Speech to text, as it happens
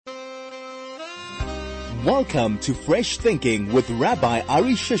Welcome to Fresh Thinking with Rabbi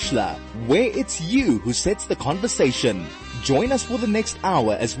Ari Shishler, where it's you who sets the conversation. Join us for the next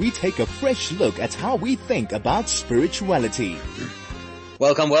hour as we take a fresh look at how we think about spirituality.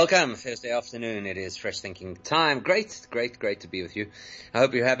 Welcome. Thursday afternoon. It is Fresh Thinking time. Great to be with you. I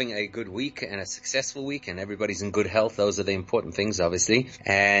hope you're having a good week and a successful week and everybody's in good health. Those are the important things, obviously.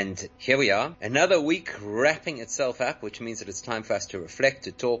 And here we are. Another week wrapping itself up, which means that it's time for us to reflect,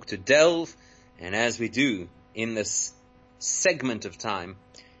 to talk, to delve. And as we do in this segment of time,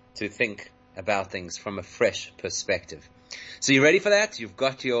 to think about things from a fresh perspective. So you ready for that? You've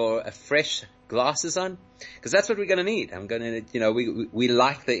got your fresh glasses on? Because that's what we're going to need. We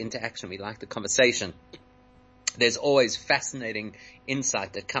like the interaction. We like the conversation. There's always fascinating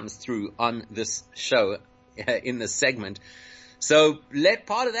insight that comes through on this show, in this segment. So let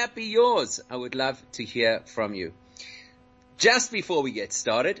part of that be yours. I would love to hear from you. Just before we get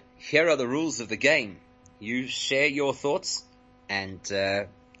started, here are the rules of the game. You share your thoughts, and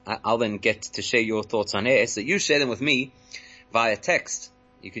I'll then get to share your thoughts on air. So you share them with me via text.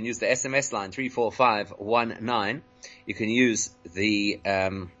 You can use the SMS line 34519. You can use the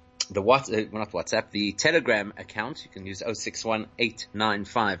Telegram account. You can use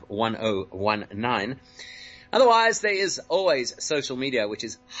 0618951019. Otherwise, there is always social media, which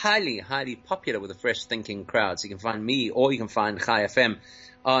is highly popular with the Fresh Thinking crowd. So you can find me, or you can find Chai FM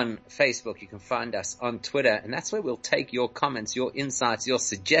on Facebook. You can find us on Twitter, and that's where we'll take your comments, your insights, your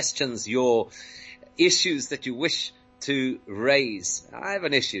suggestions, your issues that you wish to raise. I have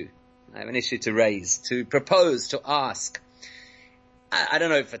an issue to raise, to propose, to ask. I don't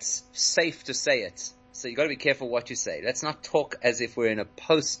know if it's safe to say it. So you got to be careful what you say. Let's not talk as if we're in a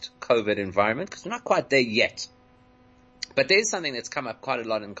post-COVID environment, because we're not quite there yet. But there's something that's come up quite a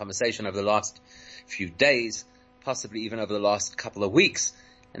lot in conversation over the last few days, possibly even over the last couple of weeks.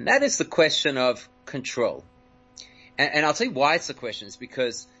 And that is the question of control. And I'll tell you why it's a question. It's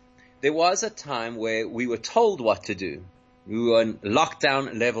because there was a time where we were told what to do. We were in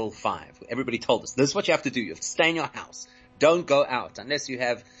lockdown level 5. Everybody told us, this is what you have to do. You have to stay in your house. Don't go out unless you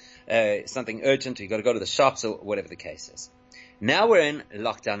have something urgent, or you got to go to the shops, or whatever the case is. Now we're in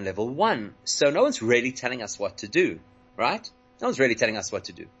lockdown level 1. So no one's really telling us what to do, right? No one's really telling us what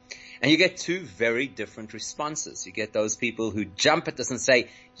to do. And you get two very different responses. You get those people who jump at this and say,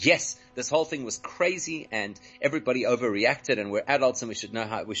 yes, this whole thing was crazy and everybody overreacted and we're adults and we should know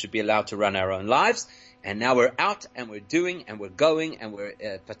how we should be allowed to run our own lives. And now we're out and we're doing and we're going and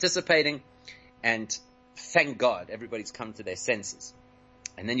we're participating. And thank God everybody's come to their senses.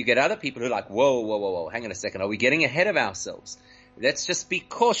 And then you get other people who are like, whoa, hang on a second. Are we getting ahead of ourselves? Let's just be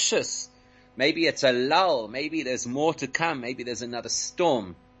cautious. Maybe it's a lull. Maybe there's more to come. Maybe there's another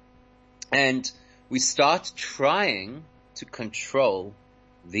storm. And we start trying to control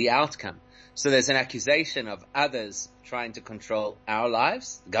the outcome. So there's an accusation of others trying to control our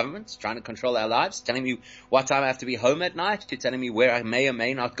lives. The government's trying to control our lives, telling me what time I have to be home at night. You're telling me where I may or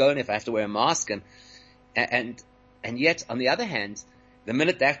may not go and if I have to wear a mask. And yet, on the other hand, the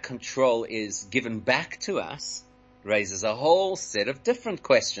minute that control is given back to us, raises a whole set of different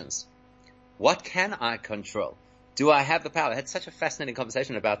questions. What can I control? Do I have the power? I had such a fascinating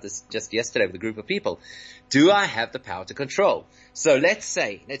conversation about this just yesterday with a group of people. Do I have the power to control? So let's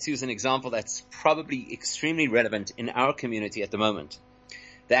use an example that's probably extremely relevant in our community at the moment.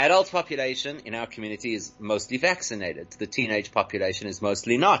 The adult population in our community is mostly vaccinated. The teenage population is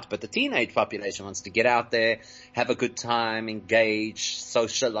mostly not. But the teenage population wants to get out there, have a good time, engage,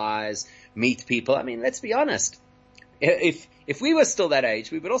 socialize, meet people. I mean, let's be honest. If we were still that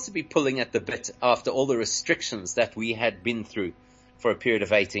age, we would also be pulling at the bit after all the restrictions that we had been through for a period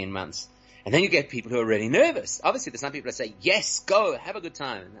of 18 months. And then you get people who are really nervous. Obviously, there's some people that say, yes, go, have a good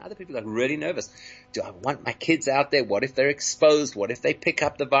time. And other people are really nervous. Do I want my kids out there? What if they're exposed? What if they pick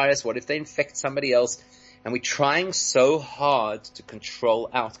up the virus? What if they infect somebody else? And we're trying so hard to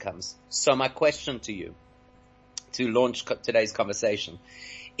control outcomes. So my question to you, to launch today's conversation,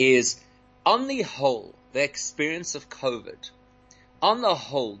 is, on the whole, the experience of COVID, on the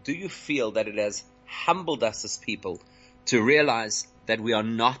whole, do you feel that it has humbled us as people to realize that we are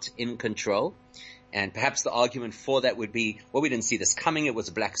not in control? And perhaps the argument for that would be, well, we didn't see this coming. It was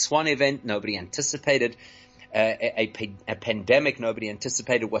a black swan event. Nobody anticipated a pandemic. Nobody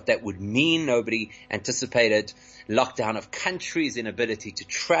anticipated what that would mean. Nobody anticipated lockdown of countries, inability to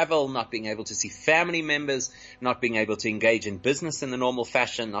travel, not being able to see family members, not being able to engage in business in the normal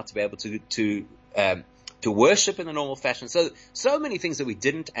fashion, not to be able to worship in the normal fashion. So many things that we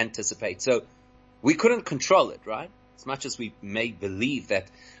didn't anticipate. So we couldn't control it, right? as much as we may believe that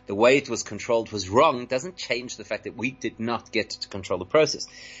the way it was controlled was wrong, doesn't change the fact that we did not get to control the process.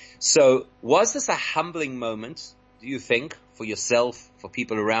 So was this a humbling moment, do you think, for yourself, for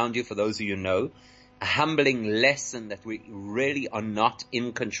people around you, for those who you know? A humbling lesson that we really are not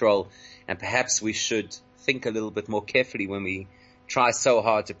in control, and perhaps we should think a little bit more carefully when we try so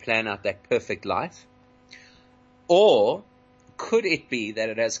hard to plan out that perfect life? Or could it be that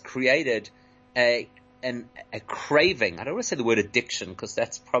it has created a craving? I don't want to say the word addiction because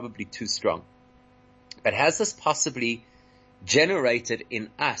that's probably too strong. But has this possibly generated in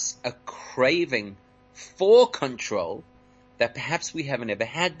us a craving for control that perhaps we haven't ever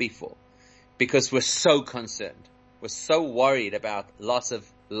had before? Because we're so concerned. We're so worried about loss of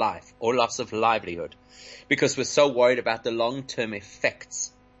life or loss of livelihood. Because we're so worried about the long-term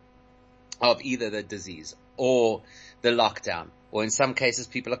effects of either the disease or the lockdown. Or in some cases,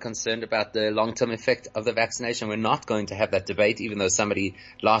 people are concerned about the long-term effect of the vaccination. We're not going to have that debate, even though somebody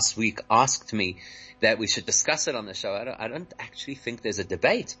last week asked me that we should discuss it on the show. I don't actually think there's a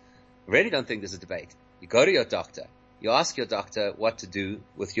debate. I really don't think there's a debate. You go to your doctor. You ask your doctor what to do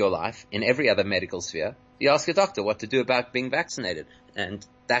with your life in every other medical sphere. You ask your doctor what to do about being vaccinated. And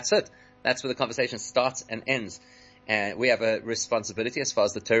that's it. That's where the conversation starts and ends. And we have a responsibility as far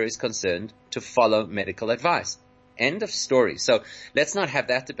as the Torah is concerned to follow medical advice. End of story. So let's not have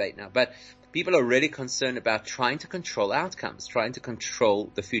that debate now. But people are really concerned about trying to control outcomes, trying to control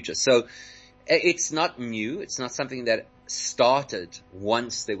the future. So it's not new. It's not something that started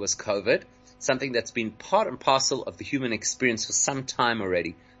once there was COVID. Something that's been part and parcel of the human experience for some time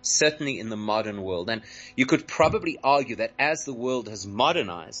already, certainly in the modern world. And you could probably argue that as the world has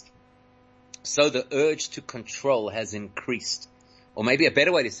modernized, so the urge to control has increased. Or maybe a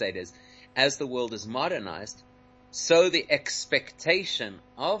better way to say it is, as the world is modernized, so the expectation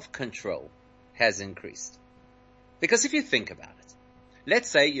of control has increased. Because if you think about it, let's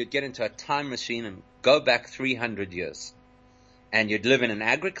say you'd get into a time machine and go back 300 years. And you'd live in an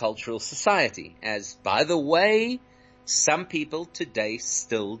agricultural society, as, by the way, some people today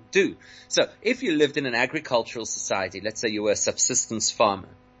still do. So if you lived in an agricultural society, let's say you were a subsistence farmer,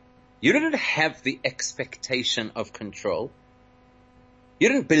 you didn't have the expectation of control. You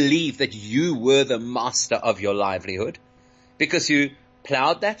didn't believe that you were the master of your livelihood because you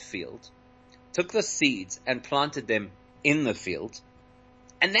plowed that field, took the seeds and planted them in the field,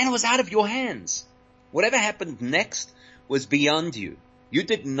 and then it was out of your hands. Whatever happened next was beyond you. You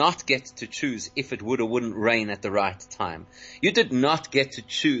did not get to choose if it would or wouldn't rain at the right time. You did not get to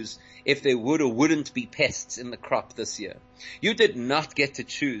choose if there would or wouldn't be pests in the crop this year. You did not get to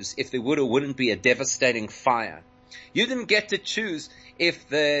choose if there would or wouldn't be a devastating fire. You didn't get to choose if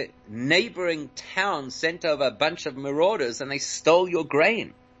the neighboring town sent over a bunch of marauders and they stole your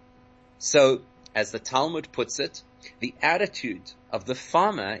grain. So, as the Talmud puts it, the attitude of the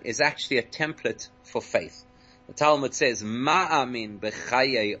farmer is actually a template for faith. The Talmud says, Ma'amin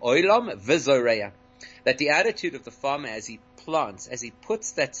b'chayei olam v'zoreya, that the attitude of the farmer as he plants, as he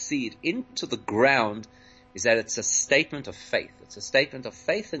puts that seed into the ground, is that it's a statement of faith. It's a statement of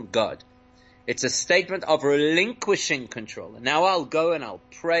faith in God. It's a statement of relinquishing control. And now I'll go and I'll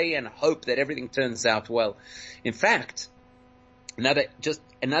pray and hope that everything turns out well. In fact,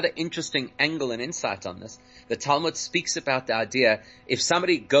 another interesting angle and insight on this, the Talmud speaks about the idea, if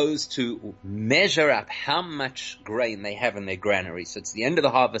somebody goes to measure up how much grain they have in their granary, so it's the end of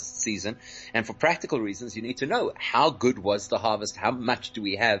the harvest season, and for practical reasons, you need to know how good was the harvest, how much do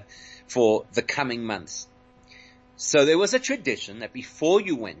we have for the coming months. So there was a tradition that before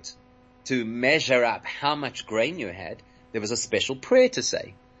you went to measure up how much grain you had, there was a special prayer to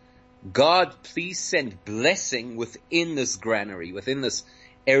say. God, please send blessing within this granary, within this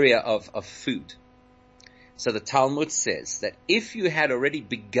area of food. So the Talmud says that if you had already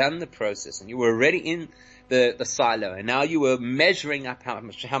begun the process and you were already in the silo and now you were measuring up how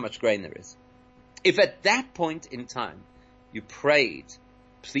much grain there is, if at that point in time you prayed,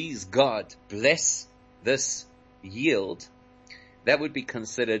 please God, bless this yield, that would be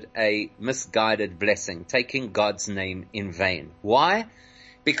considered a misguided blessing, taking God's name in vain. Why?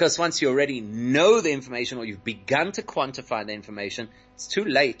 Because once you already know the information or you've begun to quantify the information, it's too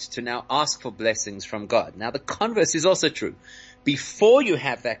late to now ask for blessings from God. Now the converse is also true. Before you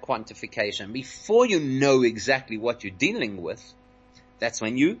have that quantification, before you know exactly what you're dealing with, that's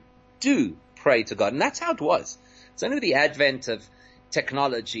when you do pray to God. And that's how it was. It's only with the advent of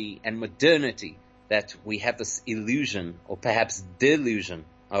technology and modernity that we have this illusion or perhaps delusion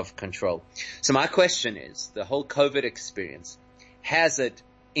of control. So my question is, the whole COVID experience, has it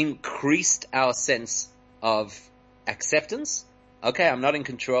increased our sense of acceptance? Okay, I'm not in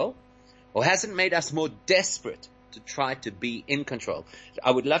control. Or has it made us more desperate to try to be in control. I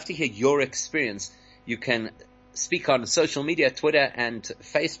would love to hear your experience. You can speak on social media, Twitter and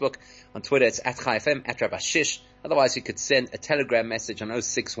Facebook. On Twitter, it's at ChaiFM, at Rabbi Shish. Otherwise, you could send a telegram message on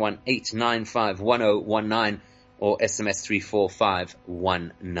 0618951019 or SMS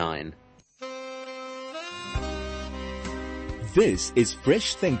 34519. This is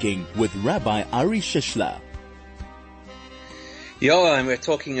Fresh Thinking with Rabbi Ari Shishler. And we're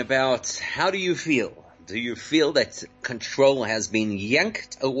talking about how do you feel? Do you feel that control has been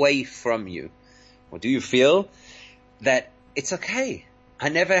yanked away from you? Or do you feel that it's okay? I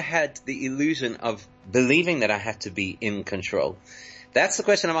never had the illusion of believing that I had to be in control. That's the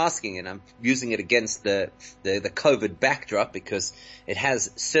question I'm asking, and I'm using it against the COVID backdrop because it has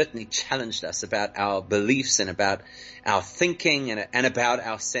certainly challenged us about our beliefs and about our thinking and about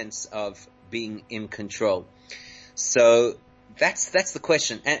our sense of being in control. So that's the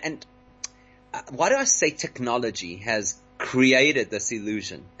question. And why do I say technology has created this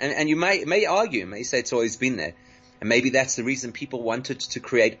illusion? And you may argue, may say it's always been there. And maybe that's the reason people wanted to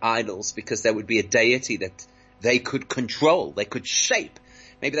create idols, because there would be a deity that they could control, they could shape.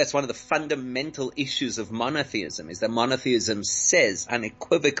 Maybe that's one of the fundamental issues of monotheism, is that monotheism says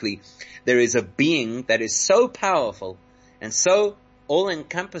unequivocally there is a being that is so powerful and so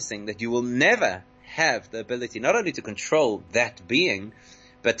all-encompassing that you will never have the ability not only to control that being,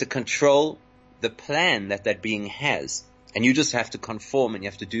 but to control the plan that being has. And you just have to conform and you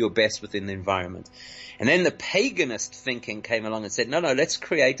have to do your best within the environment. And then the paganist thinking came along and said, no, let's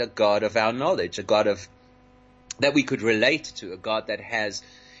create a God of our knowledge, a God that we could relate to, a God that has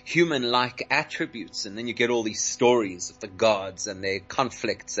human-like attributes. And then you get all these stories of the gods and their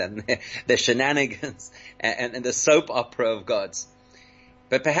conflicts and their shenanigans and the soap opera of gods.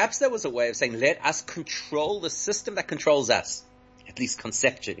 But perhaps there was a way of saying, let us control the system that controls us, at least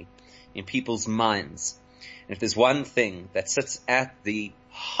conceptually, in people's minds. And if there's one thing that sits at the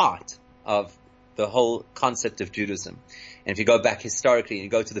heart of the whole concept of Judaism, and if you go back historically and you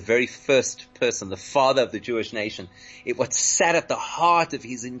go to the very first person, the father of the Jewish nation, what sat at the heart of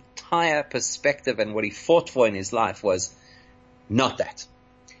his entire perspective and what he fought for in his life was not that.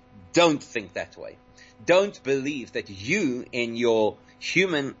 Don't think that way. Don't believe that you, in your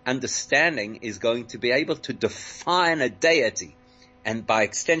human understanding, is going to be able to define a deity and by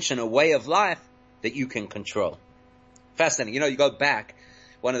extension a way of life that you can control. Fascinating. You go back,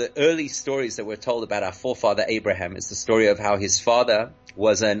 one of the early stories that we're told about our forefather Abraham is the story of how his father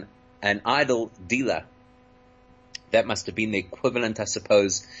was an idol dealer. That must have been the equivalent, I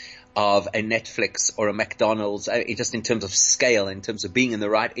suppose, of a Netflix or a McDonald's, just in terms of scale, in terms of being in the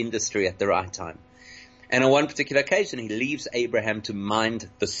right industry at the right time. And on one particular occasion, he leaves Abraham to mind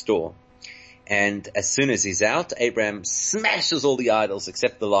the store. And as soon as he's out, Abraham smashes all the idols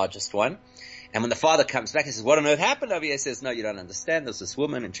except the largest one. And when the father comes back, he says, what on earth happened over here? He says, no, you don't understand. There's this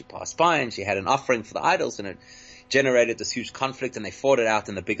woman and she passed by and she had an offering for the idols and it generated this huge conflict and they fought it out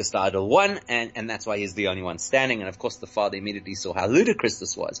and the biggest idol won and that's why he's the only one standing. And of course the father immediately saw how ludicrous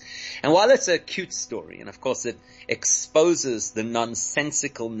this was. And while it's a cute story and of course it exposes the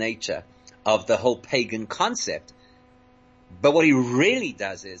nonsensical nature of the whole pagan concept, but what he really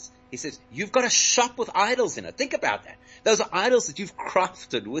does is, he says, you've got to shop with idols in it. Think about that. Those are idols that you've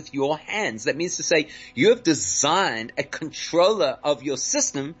crafted with your hands. That means to say you have designed a controller of your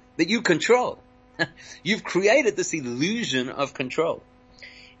system that you control. You've created this illusion of control.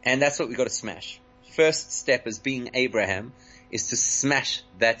 And that's what we've got to smash. First step as being Abraham is to smash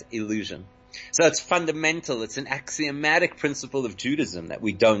that illusion. So it's fundamental, it's an axiomatic principle of Judaism that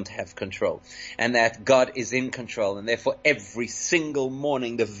we don't have control and that God is in control, and therefore every single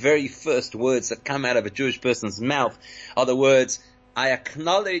morning the very first words that come out of a Jewish person's mouth are the words, I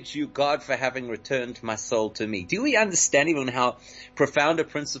acknowledge you, God, for having returned my soul to me. Do we understand even how profound a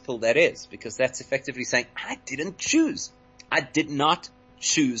principle that is? Because that's effectively saying, I didn't choose. I did not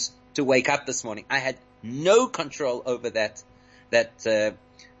choose to wake up this morning. I had no control over that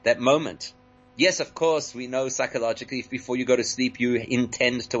moment. Yes, of course, we know psychologically if before you go to sleep you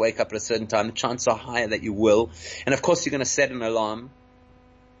intend to wake up at a certain time, the chances are higher that you will. And of course you're going to set an alarm.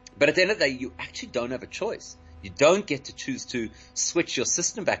 But at the end of the day, you actually don't have a choice. You don't get to choose to switch your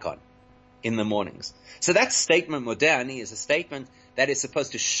system back on in the mornings. So that statement, Modani, is a statement that is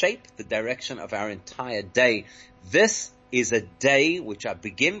supposed to shape the direction of our entire day. This is a day which I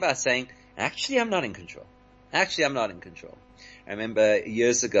begin by saying, actually I'm not in control. Actually I'm not in control. I remember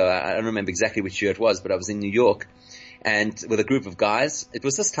years ago, I don't remember exactly which year it was, but I was in New York and with a group of guys. It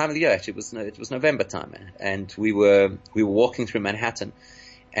was this time of the year, actually. It was November time. And we were walking through Manhattan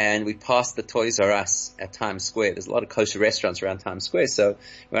and we passed the Toys R Us at Times Square. There's a lot of kosher restaurants around Times Square, so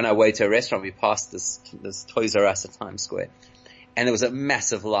we on our way to a restaurant, we passed this Toys R Us at Times Square, and there was a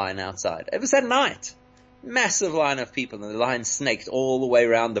massive line outside. It was at night. Massive line of people, and the line snaked all the way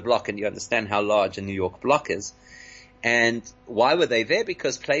around the block, and you understand how large a New York block is. And why were they there?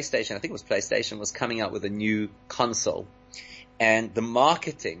 Because PlayStation, I think it was PlayStation, was coming out with a new console. And the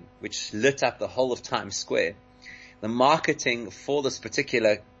marketing, which lit up the whole of Times Square, the marketing for this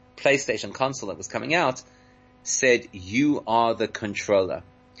particular PlayStation console that was coming out said, "You are the controller."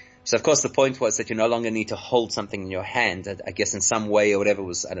 So of course the point was that you no longer need to hold something in your hand, I guess in some way or whatever it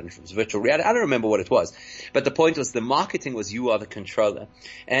was, I don't know if it was virtual reality, I don't remember what it was. But the point was the marketing was you are the controller.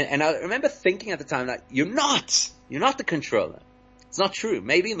 And I remember thinking at the time that you're not the controller. It's not true.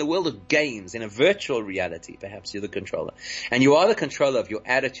 Maybe in the world of games, in a virtual reality, perhaps you're the controller. And you are the controller of your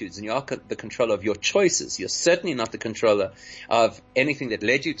attitudes, and you are the controller of your choices. You're certainly not the controller of anything that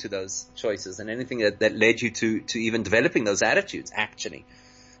led you to those choices and anything that led you to even developing those attitudes, actually.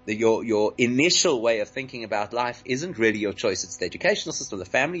 Your initial way of thinking about life isn't really your choice. It's the educational system, the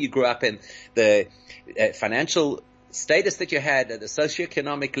family you grew up in, the financial status that you had, the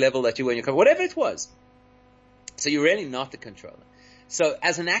socioeconomic level that you were in, whatever it was. So you're really not the controller. So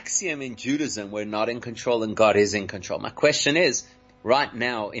as an axiom in Judaism, we're not in control and God is in control. My question is, right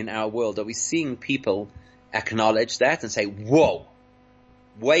now in our world, are we seeing people acknowledge that and say, whoa,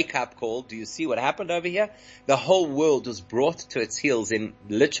 wake up call, do you see what happened over here? The whole world was brought to its heels in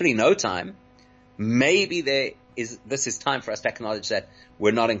literally no time. Maybe this is time for us to acknowledge that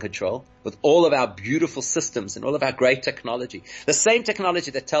we're not in control with all of our beautiful systems and all of our great technology. The same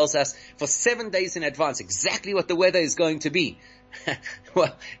technology that tells us for 7 days in advance exactly what the weather is going to be.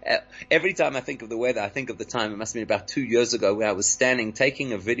 Well, every time I think of the weather, I think of the time, it must have been about 2 years ago, where I was standing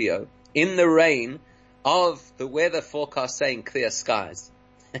taking a video in the rain of the weather forecast saying clear skies.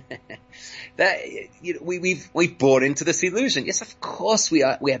 We've bought into this illusion. Yes, of course we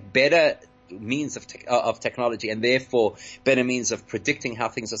have better means of technology, and therefore better means of predicting how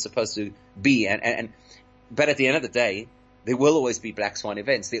things are supposed to be. But at the end of the day, there will always be black swan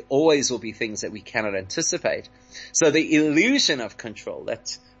events. There always will be things that we cannot anticipate. So the illusion of control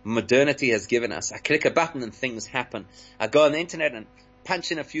that modernity has given us, I click a button and things happen. I go on the internet and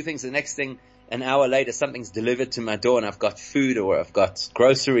punch in a few things. The next thing, an hour later, something's delivered to my door and I've got food or I've got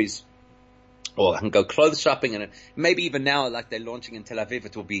groceries. Or I can go clothes shopping, and maybe even now, like they're launching in Tel Aviv,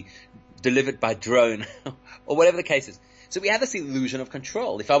 it will be delivered by drone or whatever the case is. So we have this illusion of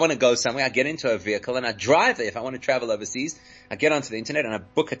control. If I want to go somewhere, I get into a vehicle and I drive there. If I want to travel overseas, I get onto the internet and I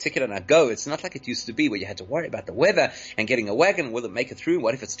book a ticket and I go. It's not like it used to be where you had to worry about the weather and getting a wagon. Will it make it through?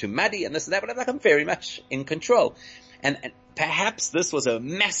 What if it's too muddy and this and that? But I'm very much in control. And perhaps this was a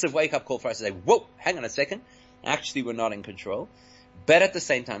massive wake-up call for us to say, whoa, hang on a second. Actually, we're not in control. But at the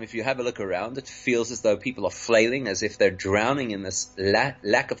same time, if you have a look around, it feels as though people are flailing, as if they're drowning in this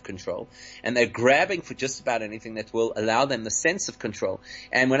lack of control. And they're grabbing for just about anything that will allow them the sense of control.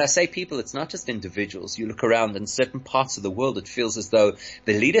 And when I say people, it's not just individuals. You look around in certain parts of the world, it feels as though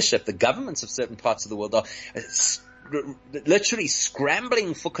the leadership, the governments of certain parts of the world are literally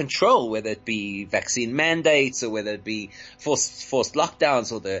scrambling for control, whether it be vaccine mandates or whether it be forced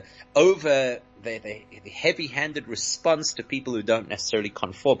lockdowns or the heavy-handed response to people who don't necessarily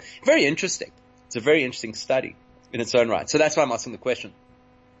conform. Very interesting. It's a very interesting study in its own right. So that's why I'm asking the question.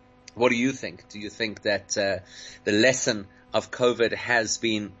 What do you think? Do you think that the lesson of COVID has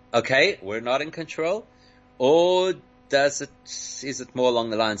been, okay, we're not in control? Or is it more along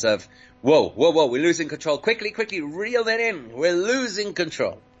the lines of, whoa, we're losing control. Quickly, reel that in. We're losing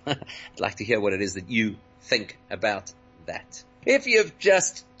control. I'd like to hear what it is that you think about that. If you've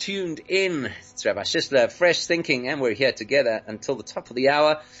just tuned in, it's Rabbi Shishler, Fresh Thinking, and we're here together until the top of the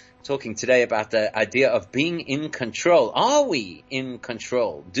hour, talking today about the idea of being in control. Are we in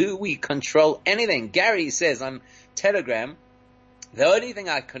control? Do we control anything? Gary says on Telegram, the only thing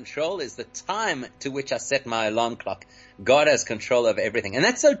I control is the time to which I set my alarm clock. God has control over everything. And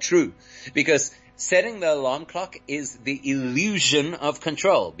that's so true, because setting the alarm clock is the illusion of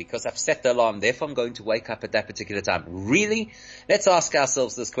control, because I've set the alarm, therefore I'm going to wake up at that particular time. Really? Let's ask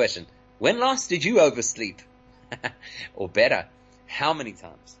ourselves this question. When last did you oversleep? Or better, how many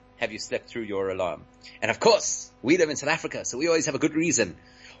times have you slept through your alarm? And of course, we live in South Africa, so we always have a good reason.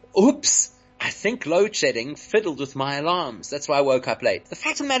 Oops, I think load shedding fiddled with my alarms. That's why I woke up late. The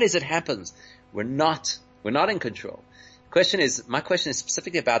fact of the matter is it happens. We're not in control. My question is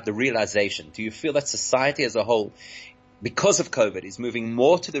specifically about the realization. Do you feel that society as a whole, because of COVID, is moving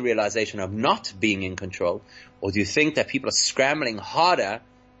more to the realization of not being in control? Or do you think that people are scrambling harder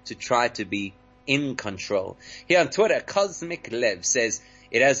to try to be in control. Here on Twitter, Cosmic Lev says,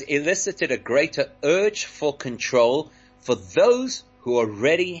 it has elicited a greater urge for control for those who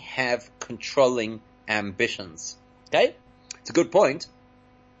already have controlling ambitions. Okay? It's a good point.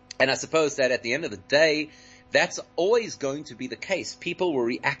 And I suppose that at the end of the day, that's always going to be the case. People will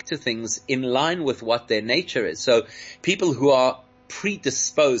react to things in line with what their nature is. So people who are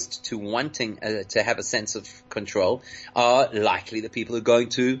predisposed to wanting to have a sense of control are likely the people who are going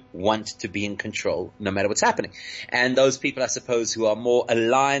to want to be in control no matter what's happening. And those people, I suppose, who are more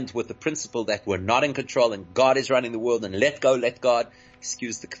aligned with the principle that we're not in control and God is running the world and let go, let God,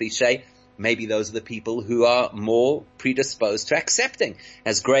 excuse the cliche, maybe those are the people who are more predisposed to accepting.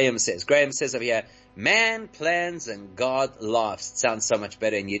 As Graham says over here, man plans and God laughs. It sounds so much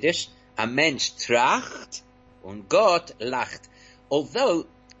better in Yiddish. Ein Mensch tracht und Gott lacht. Although,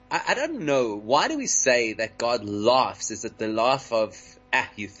 I don't know, why do we say that God laughs? Is it the laugh of,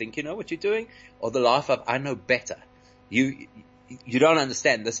 you think you know what you're doing? Or the laugh of, I know better. You don't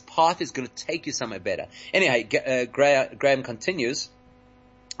understand. This path is going to take you somewhere better. Anyway, Graham continues,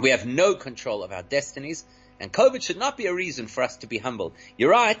 we have no control of our destinies, and COVID should not be a reason for us to be humble.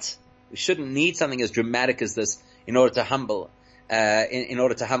 You're right. We shouldn't need something as dramatic as this in order to humble, in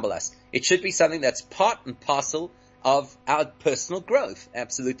order to humble us. It should be something that's part and parcel of our personal growth.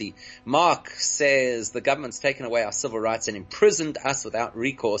 Absolutely. Mark says the government's taken away our civil rights and imprisoned us without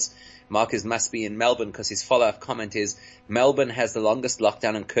recourse. Mark must be in Melbourne because his follow-up comment is Melbourne has the longest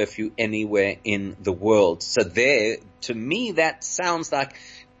lockdown and curfew anywhere in the world. So there, to me, that sounds like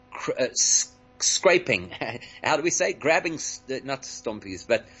scraping. How do we say? Grabbing, not stompies,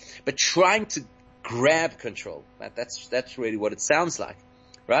 but trying to grab control. That's really what it sounds like,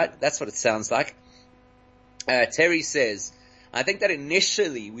 right? That's what it sounds like. Terry says, I think that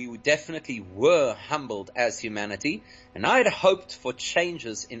initially we definitely were humbled as humanity, and I had hoped for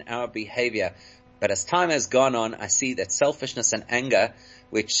changes in our behavior. But as time has gone on, I see that selfishness and anger,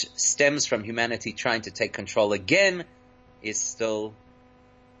 which stems from humanity trying to take control again, is still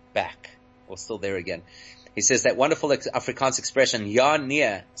back, or still there again. He says that wonderful Afrikaans expression, ja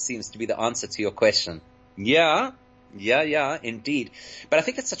nee, seems to be the answer to your question. Yeah, indeed. But I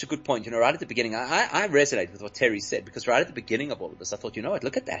think that's such a good point. Right at the beginning, I resonate with what Terry said, because right at the beginning of all of this, I thought, you know what,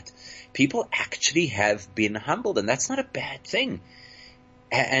 look at that. People actually have been humbled, and that's not a bad thing.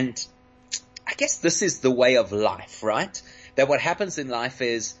 And I guess this is the way of life, right? That what happens in life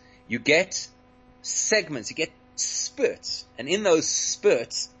is you get segments, you get spurts, and in those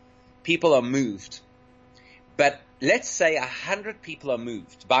spurts, people are moved. But let's say 100 people are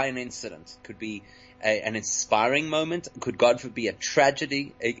moved by an incident. Could be an inspiring moment. Could, God forbid, be a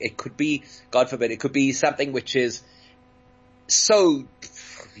tragedy. It could be, God forbid, it could be something which is so,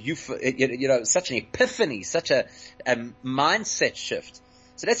 such an epiphany, such a mindset shift.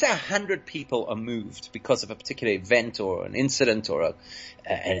 So let's say 100 people are moved because of a particular event or an incident or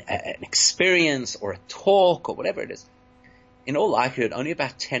an experience or a talk or whatever it is. In all likelihood, only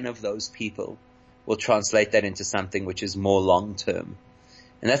about 10 of those people will translate that into something which is more long-term.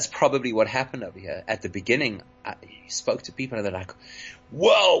 And that's probably what happened over here. At the beginning, you spoke to people and they're like,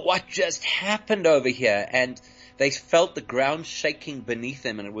 whoa, what just happened over here? And they felt the ground shaking beneath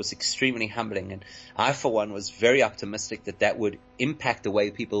them, and it was extremely humbling. And I, for one, was very optimistic that that would impact the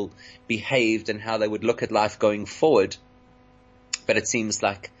way people behaved and how they would look at life going forward. But it seems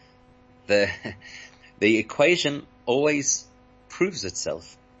like the equation always proves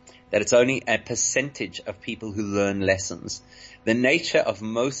itself, that it's only a percentage of people who learn lessons. The nature of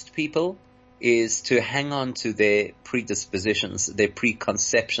most people is to hang on to their predispositions, their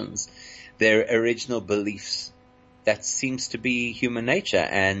preconceptions, their original beliefs. That seems to be human nature,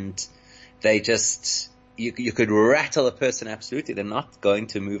 and they just, you could rattle a person absolutely. They're not going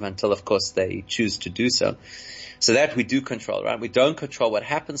to move until, of course, they choose to do so. So that we do control, right? We don't control what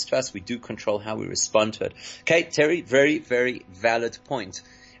happens to us. We do control how we respond to it. Okay, Terry, very, very valid point.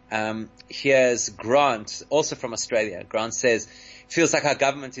 Here's Grant, also from Australia. Grant says, feels like our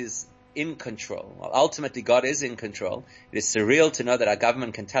government is in control. Well, ultimately, God is in control. It is surreal to know that our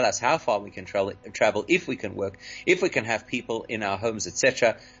government can tell us how far we can travel, if we can work, if we can have people in our homes,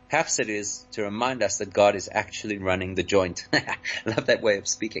 etc. Perhaps it is to remind us that God is actually running the joint. I love that way of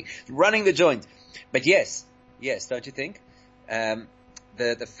speaking. Running the joint. But yes, don't you think?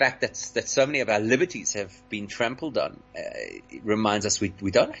 The fact that so many of our liberties have been trampled on reminds us we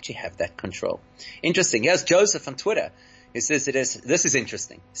don't actually have that control. Interesting. Here's Joseph on Twitter. He says this is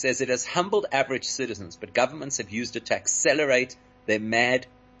interesting. He says it has humbled average citizens, but governments have used it to accelerate their mad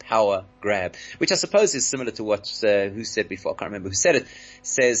power grab, which I suppose is similar to what, who said before, I can't remember who said it,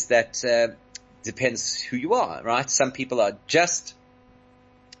 says that, depends who you are, right? Some people are just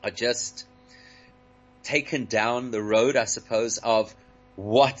taken down the road, I suppose, of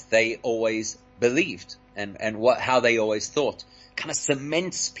what they always believed and how they always thought. Kind of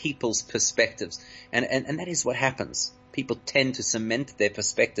cements people's perspectives. And that is what happens. People tend to cement their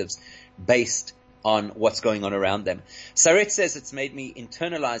perspectives based on what's going on around them. Saret says it's made me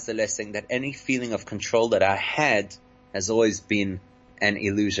internalize the lesson that any feeling of control that I had has always been an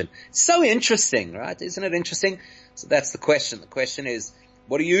illusion. So interesting, right? Isn't it interesting? So that's the question. The question is,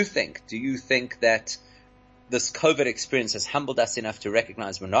 what do you think? Do you think that this COVID experience has humbled us enough to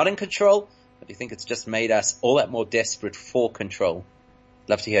recognize we're not in control? Or do you think it's just made us all that more desperate for control?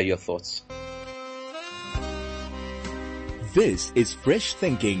 Love to hear your thoughts. This is Fresh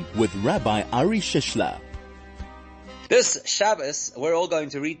Thinking with Rabbi Ari Shishler. This Shabbos, we're all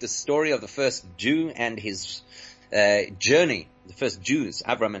going to read the story of the first Jew and his journey, the first Jews,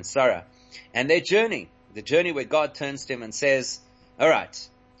 Avram and Sarah, and their journey, the journey where God turns to him and says, all right,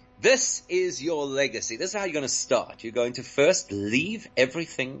 this is your legacy. This is how you're going to start. You're going to first leave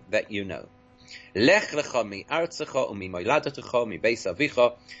everything that you know. Lech lecha mi artzecha u'mi moiladetecha mi beis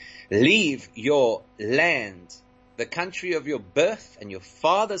avicha. Leave your land, the country of your birth and your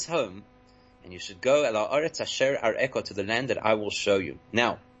father's home, and you should go el ha'aretz asher ar'eko, to the land that I will show you.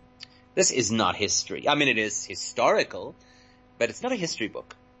 Now, this is not history. I mean, it is historical, but it's not a history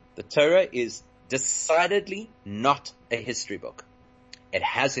book. The Torah is decidedly not a history book. It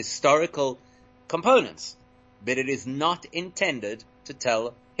has historical components, but it is not intended to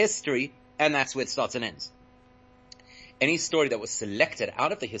tell history, and that's where it starts and ends. Any story that was selected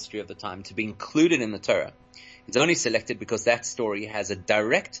out of the history of the time to be included in the Torah is only selected because that story has a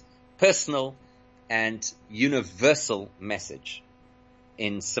direct, personal, and universal message.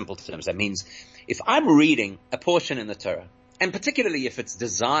 In simple terms, that means if I'm reading a portion in the Torah, and particularly if it's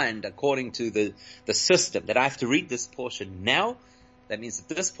designed according to the system that I have to read this portion now, that means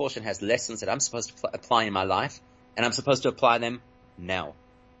that this portion has lessons that I'm supposed to apply in my life, and I'm supposed to apply them now.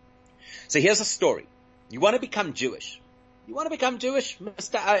 So here's a story. You want to become Jewish. You want to become Jewish,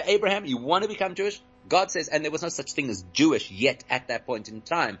 Mr. Abraham? You want to become Jewish? God says, and there was no such thing as Jewish yet at that point in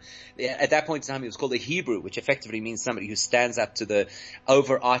time. At that point in time, it was called a Hebrew, which effectively means somebody who stands up to the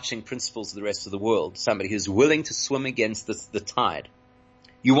overarching principles of the rest of the world. Somebody who's willing to swim against the tide.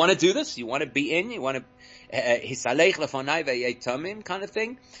 You want to do this? You want to be in? You want to hisalech lefonai ve'yetamim kind of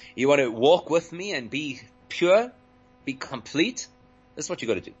thing? You want to walk with me and be pure, be complete? This is what you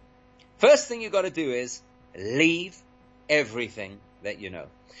got to do. First thing you got to do is leave everything that you know.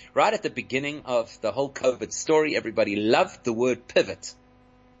 Right at the beginning of the whole COVID story, everybody loved the word pivot.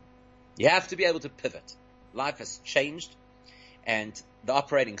 You have to be able to pivot. Life has changed, and the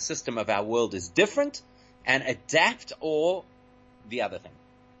operating system of our world is different, and adapt or the other thing.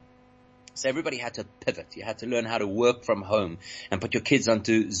 So everybody had to pivot. You had to learn how to work from home and put your kids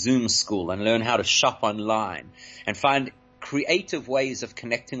onto Zoom school and learn how to shop online and find creative ways of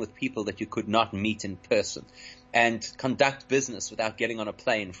connecting with people that you could not meet in person, and conduct business without getting on a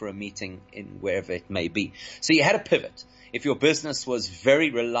plane for a meeting in wherever it may be. So you had to pivot. If your business was very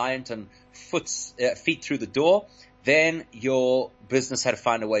reliant on feet through the door, then your business had to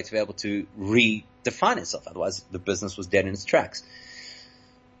find a way to be able to redefine itself. Otherwise, the business was dead in its tracks.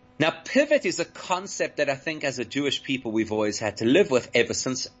 Now, pivot is a concept that I think as a Jewish people we've always had to live with ever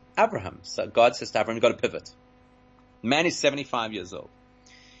since Abraham. So God says to Abraham, you've got to pivot. Man is 75 years old.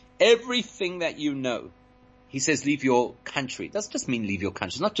 Everything that you know, he says, leave your country. It doesn't just mean leave your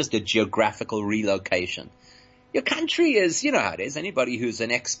country. It's not just a geographical relocation. Your country is, you know how it is. Anybody who's an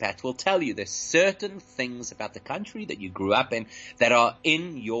expat will tell you there's certain things about the country that you grew up in that are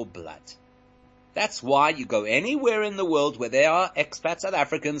in your blood. That's why you go anywhere in the world where there are expats, South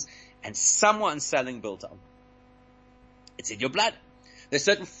Africans, and someone's selling biltong. It's in your blood. There's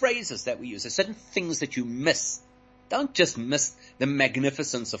certain phrases that we use. There's certain things that you miss. Don't just miss the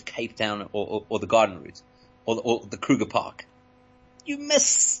magnificence of Cape Town or the Garden Route or the Kruger Park. You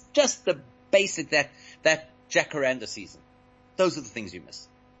miss just the basic, that jacaranda season. Those are the things you miss.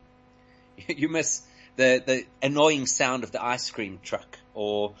 You miss the annoying sound of the ice cream truck,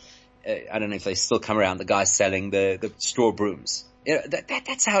 or I don't know if they still come around, the guy selling the straw brooms. You know,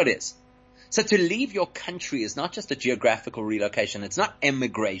 that's how it is. So to leave your country is not just a geographical relocation. It's not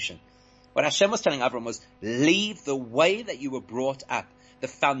emigration. What Hashem was telling Avram was, leave the way that you were brought up, the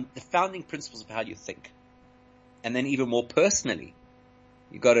founding principles of how you think. And then even more personally,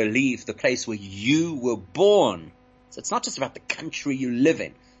 you got to leave the place where you were born. So it's not just about the country you live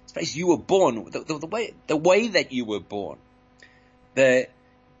in. It's the place you were born, the way that you were born, the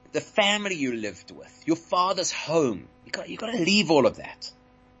family you lived with, your father's home. You got to leave all of that.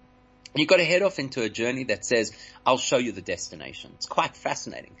 And you got to head off into a journey that says, I'll show you the destination. It's quite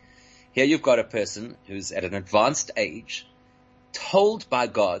fascinating. Here you've got a person who's at an advanced age, told by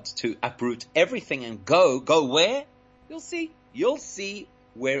God to uproot everything and go where? You'll see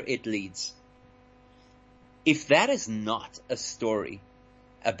where it leads. If that is not a story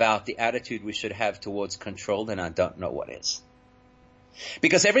about the attitude we should have towards control, then I don't know what is.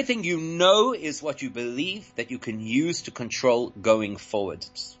 Because everything you know is what you believe that you can use to control going forward.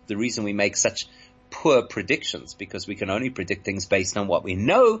 It's the reason we make such poor predictions, because we can only predict things based on what we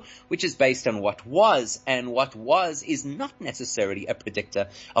know, which is based on what was, and what was is not necessarily a predictor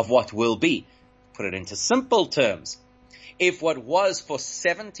of what will be. Put it into simple terms. If what was for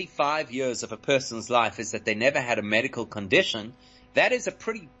 75 years of a person's life is that they never had a medical condition, that is a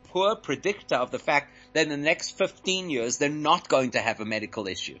pretty poor predictor of the fact that in the next 15 years they're not going to have a medical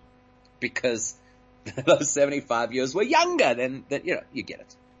issue, because those 75 years were younger than that. You get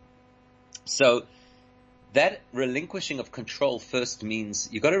it. So that relinquishing of control first means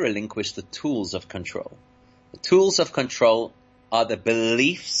you got to relinquish the tools of control. The tools of control are the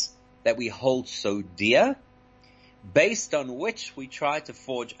beliefs that we hold so dear, based on which we try to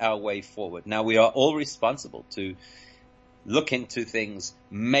forge our way forward. Now, we are all responsible to look into things,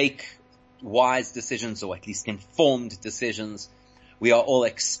 make wise decisions, or at least informed decisions. We are all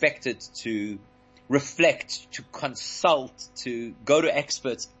expected to reflect, to consult, to go to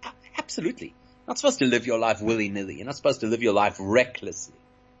experts. Absolutely. You're not supposed to live your life willy-nilly. You're not supposed to live your life recklessly,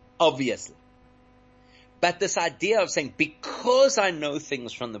 obviously. But this idea of saying, because I know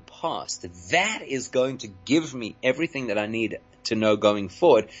things from the past, that is going to give me everything that I need to know going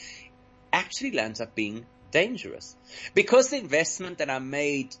forward, actually lands up being dangerous. Because the investment that I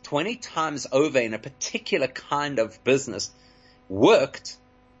made 20 times over in a particular kind of business worked,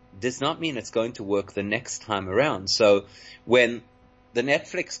 does not mean it's going to work the next time around. So when the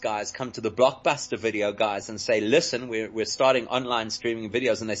Netflix guys come to the Blockbuster video guys and say, listen, we're starting online streaming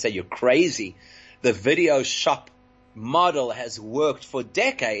videos, and they say, you're crazy. The video shop model has worked for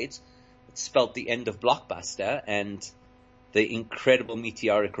decades. It spelled the end of Blockbuster and the incredible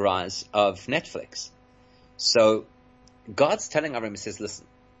meteoric rise of Netflix. So God's telling Abraham, he says, listen,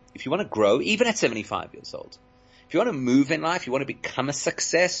 if you want to grow, even at 75 years old, if you want to move in life, you want to become a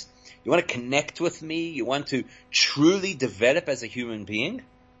success, you want to connect with me, you want to truly develop as a human being,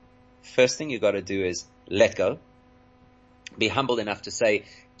 first thing you got to do is let go. Be humble enough to say,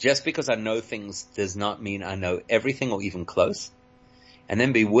 just because I know things does not mean I know everything or even close. And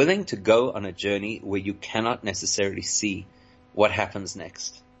then be willing to go on a journey where you cannot necessarily see what happens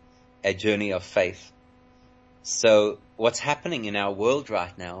next. A journey of faith. So what's happening in our world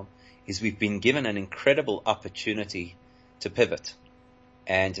right now is we've been given an incredible opportunity to pivot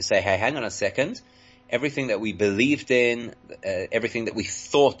and to say, hey, hang on a second. Everything that we believed in, everything that we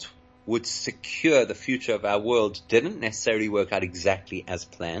thought would secure the future of our world didn't necessarily work out exactly as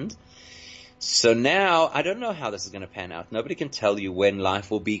planned. So now I don't know how this is going to pan out. Nobody can tell you when life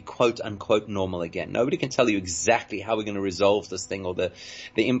will be quote unquote normal again. Nobody can tell you exactly how we're going to resolve this thing, or the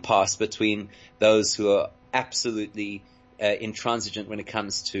impasse between those who are absolutely intransigent when it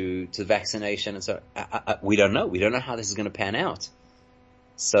comes to vaccination. And so we don't know. We don't know how this is going to pan out.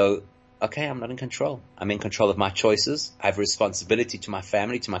 So, okay, I'm not in control. I'm in control of my choices. I have responsibility to my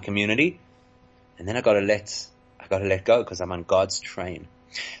family, to my community. And then I got to let go, because I'm on God's train.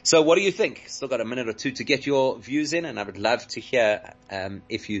 So what do you think? Still got a minute or two to get your views in, and I would love to hear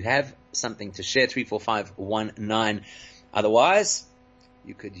if you have something to share. 34519. Otherwise,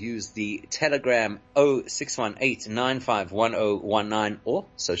 you could use the Telegram 0618951019 or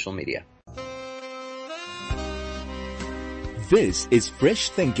social media. This is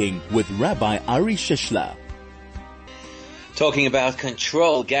Fresh Thinking with Rabbi Ari Shishler. Talking about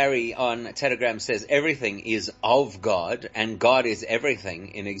control, Gary on Telegram says everything is of God and God is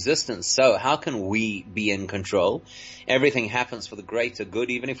everything in existence. So how can we be in control? Everything happens for the greater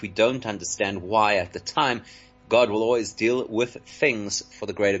good, even if we don't understand why at the time. God will always deal with things for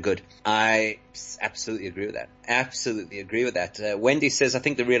the greater good. I absolutely agree with that. Absolutely agree with that. Wendy says, I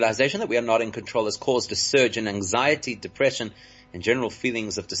think the realization that we are not in control has caused a surge in anxiety, depression, and general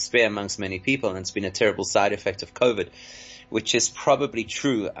feelings of despair amongst many people. And it's been a terrible side effect of COVID, which is probably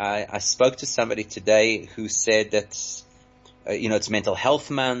true. I spoke to somebody today who said that, it's Mental Health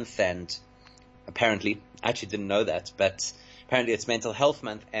Month, and apparently, I actually didn't know that, but apparently it's Mental Health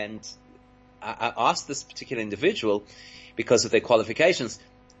Month, and I asked this particular individual, because of their qualifications,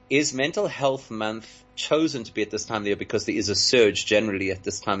 is Mental Health Month chosen to be at this time of the year because there is a surge generally at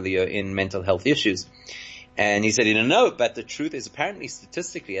this time of the year in mental health issues? And he said he didn't know, but the truth is apparently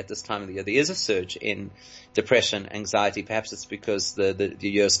statistically at this time of the year there is a surge in depression, anxiety. Perhaps it's because the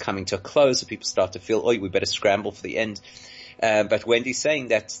year is coming to a close, so people start to feel, we better scramble for the end. But Wendy's saying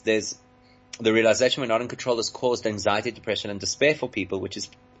that there's the realization we're not in control has caused anxiety, depression, and despair for people, which is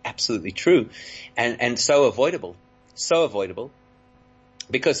absolutely true, and so avoidable. So avoidable,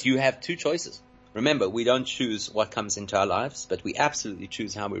 because you have two choices. Remember, we don't choose what comes into our lives, but we absolutely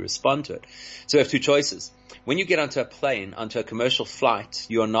choose how we respond to it. So we have two choices. When you get onto a plane, onto a commercial flight,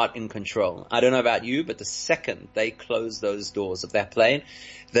 you are not in control. I don't know about you, but the second they close those doors of that plane,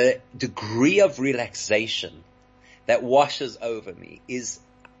 the degree of relaxation that washes over me is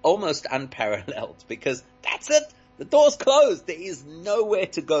almost unparalleled, because that's it. The door's closed. There is nowhere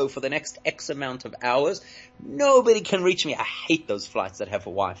to go for the next X amount of hours. Nobody can reach me. I hate those flights that have a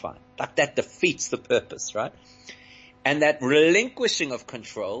Wi-Fi. Like, that defeats the purpose, right? And that relinquishing of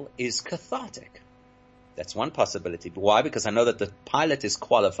control is cathartic. That's one possibility. But why? Because I know that the pilot is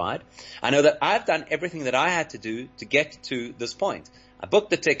qualified. I know that I've done everything that I had to do to get to this point. I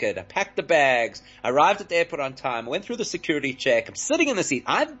booked the ticket. I packed the bags. I arrived at the airport on time. Went through the security check. I'm sitting in the seat.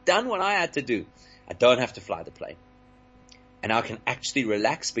 I've done what I had to do. I don't have to fly the plane. And I can actually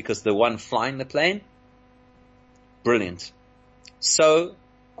relax, because the one flying the plane, brilliant. So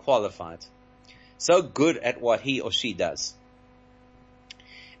qualified. So good at what he or she does.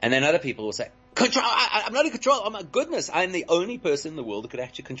 And then other people will say, control, I'm not in control. Oh my goodness, I'm the only person in the world who could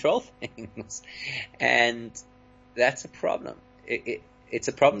actually control things. And that's a problem. It's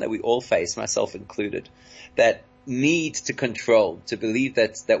a problem that we all face, myself included, that need to control, to believe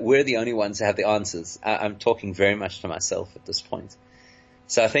that we're the only ones who have the answers. I'm talking very much to myself at this point.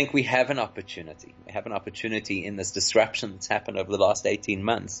 So I think we have an opportunity. We have an opportunity in this disruption that's happened over the last 18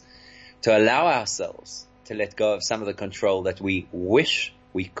 months to allow ourselves to let go of some of the control that we wish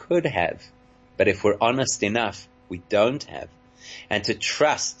we could have, but if we're honest enough, we don't have. And to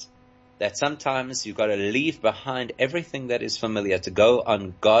trust that sometimes you've got to leave behind everything that is familiar to go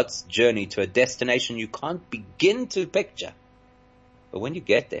on God's journey to a destination you can't begin to picture. But when you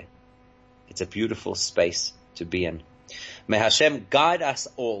get there, it's a beautiful space to be in. May Hashem guide us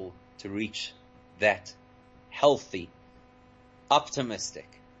all to reach that healthy, optimistic,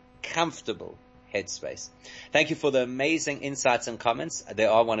 comfortable headspace. Thank you for the amazing insights and comments. There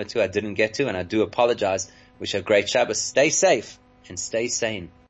are one or two I didn't get to, and I do apologize. Wish you a great Shabbos. Stay safe and stay sane.